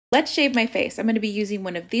Let's shave my face. I'm going to be using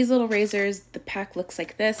one of these little razors. The pack looks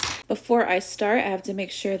like this. Before I start, I have to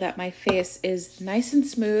make sure that my face is nice and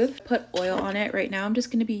smooth. Put oil on it. Right now, I'm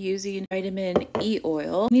just going to be using vitamin E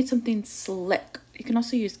oil. I need something slick. You can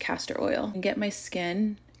also use castor oil. And get my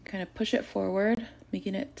skin, kind of push it forward,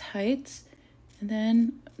 making it tight. And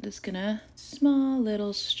then I'm just gonna small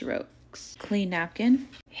little strokes. Clean napkin,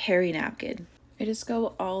 hairy napkin. I just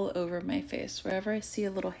go all over my face. Wherever I see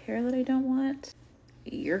a little hair that I don't want,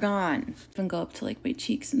 you're gone. Even go up to like my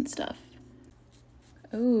cheeks and stuff.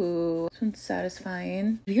 Oh, this one's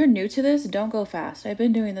satisfying. If you're new to this, don't go fast. I've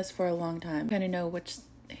been doing this for a long time. Kind of know which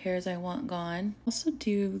hairs I want gone. Also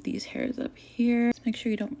do these hairs up here. Just make sure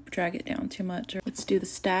you don't drag it down too much. Let's do the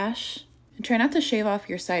stash. And try not to shave off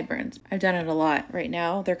your sideburns. I've done it a lot right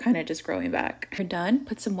now. They're kind of just growing back. If you're done,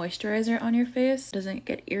 put some moisturizer on your face. It doesn't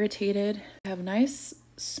get irritated. Have nice,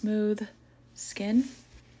 smooth skin.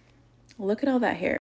 Look at all that hair.